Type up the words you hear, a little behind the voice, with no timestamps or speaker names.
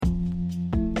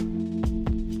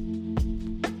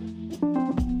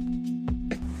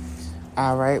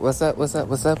All right, what's up,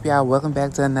 y'all? Welcome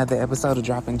back to another episode of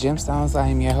Dropping Gemstones. I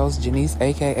am your host, Janice,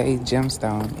 aka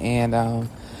Gemstone, and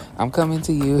I'm coming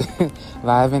to you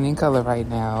live and in color right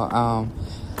now.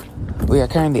 We are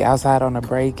currently outside on a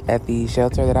break at the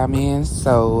shelter that I'm in,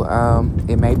 so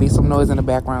it may be some noise in the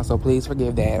background, so please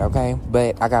forgive that, okay?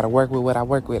 But I gotta work with what I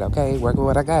work with, okay? Work with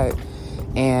what I got.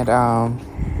 And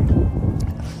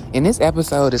in this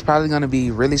episode, it's probably going to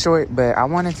be really short, but I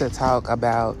wanted to talk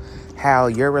about how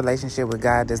your relationship with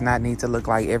God does not need to look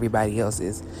like everybody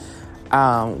else's.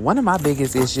 One of my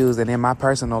biggest issues, and in my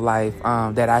personal life,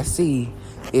 that I see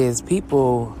is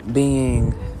people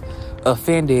being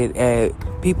offended at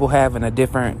people having a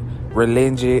different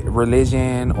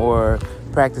religion or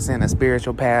practicing a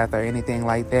spiritual path or anything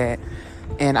like that.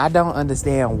 And I don't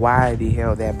understand why the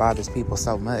hell that bothers people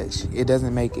so much. It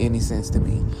doesn't make any sense to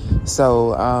me.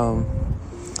 So,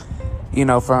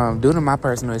 from due to my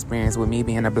personal experience with me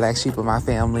being a black sheep of my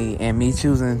family and me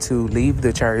choosing to leave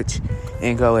the church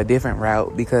and go a different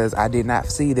route because I did not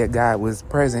see that God was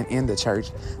present in the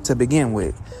church to begin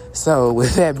with. So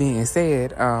with that being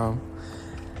said,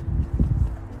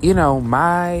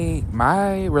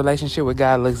 my relationship with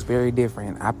God looks very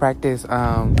different. I practice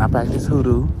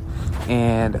hoodoo,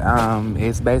 and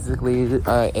it's basically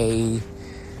a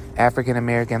African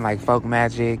American like folk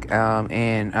magic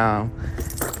and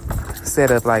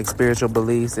set up like spiritual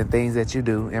beliefs and things that you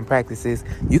do and practices.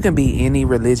 You can be any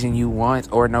religion you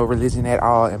want or no religion at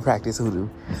all and practice hoodoo.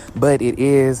 But it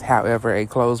is, however, a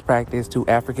closed practice to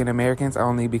African Americans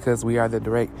only because we are the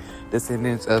direct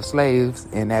descendants of slaves,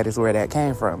 and that is where that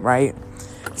came from, right?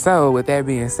 So with that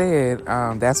being said,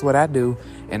 that's what I do,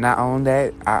 and I own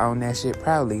that shit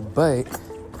proudly. But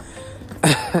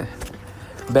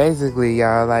basically,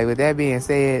 y'all, like with that being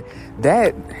said,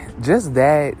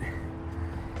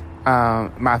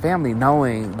 my family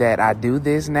knowing that I do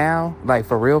this now, like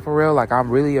for real, like I'm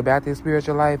really about this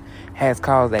spiritual life, has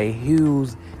caused a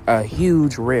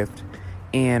huge rift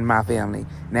in my family.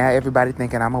 Now everybody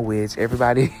thinking I'm a witch.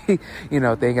 Everybody,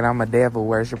 thinking I'm a devil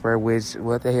worshiper, which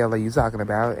what the hell are you talking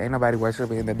about? Ain't nobody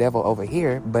worshiping the devil over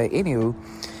here. But anywho,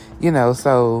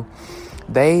 so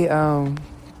they,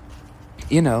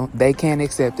 they can't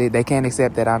accept it. They can't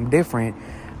accept that I'm different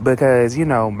because,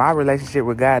 my relationship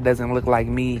with God doesn't look like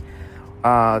me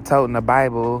toting the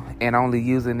Bible and only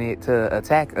using it to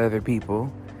attack other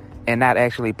people and not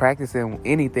actually practicing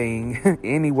anything,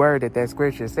 any word that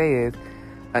scripture says,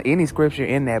 any scripture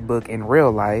in that book in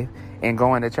real life, and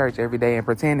going to church every day and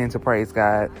pretending to praise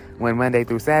God when Monday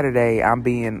through Saturday I'm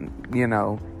being,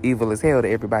 evil as hell to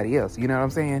everybody else. You know what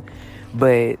I'm saying?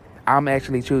 But I'm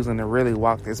actually choosing to really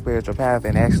walk this spiritual path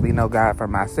and actually know God for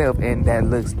myself, and that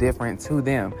looks different to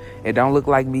them. It don't look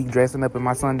like me dressing up in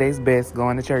my Sunday's best,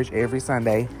 going to church every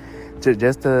Sunday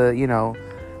to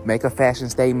make a fashion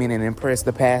statement and impress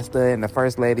the pastor and the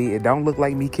first lady. It don't look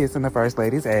like me kissing the first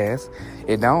lady's ass.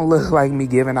 It don't look like me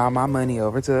giving all my money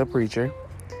over to a preacher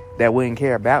that wouldn't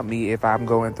care about me if I'm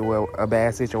going through a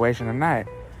bad situation or not.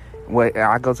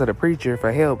 I go to the preacher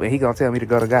for help and he gonna tell me to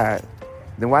go to God.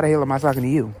 Then why the hell am I talking to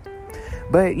you?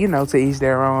 But, to each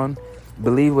their own,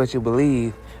 believe what you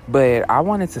believe. But I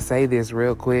wanted to say this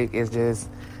real quick. It's just,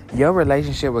 your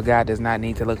relationship with God does not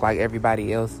need to look like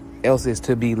everybody else's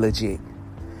to be legit.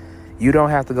 You don't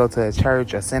have to go to a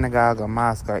church, a synagogue, a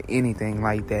mosque, or anything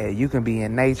like that. You can be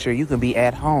in nature. You can be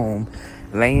at home,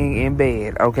 laying in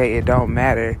bed. Okay, it don't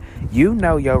matter. You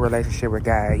know your relationship with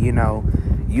God. You know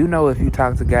if you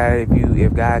talk to God,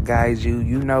 if God guides you,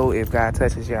 if God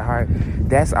touches your heart.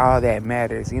 That's all that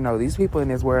matters. These people in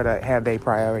this world have their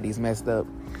priorities messed up.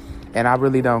 And I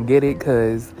really don't get it,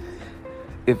 because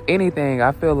if anything,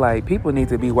 I feel like people need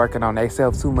to be working on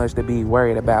themselves too much to be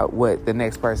worried about what the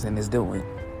next person is doing.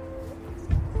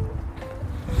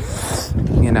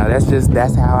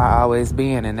 That's how I always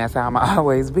been, and that's how I'm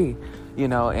always be.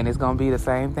 And it's going to be the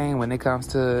same thing when it comes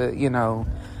to,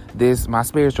 my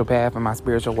spiritual path and my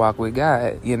spiritual walk with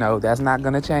God. That's not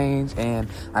going to change. And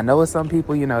I know it's some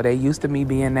people, they used to me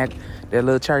being that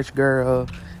little church girl,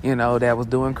 that was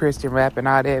doing Christian rap and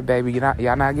all that. Baby,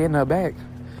 y'all not getting her back.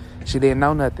 She didn't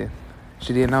know nothing.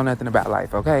 She didn't know nothing about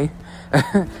life, okay?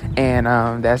 And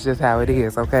that's just how it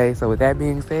is, okay? So with that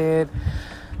being said,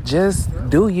 just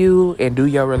do you and do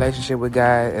your relationship with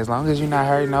God. As long as you're not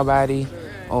hurting nobody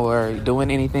or doing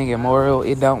anything immoral,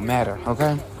 it don't matter,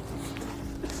 okay?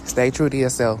 Stay true to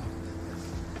yourself.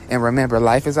 And remember,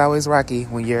 life is always rocky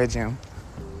when you're a gem.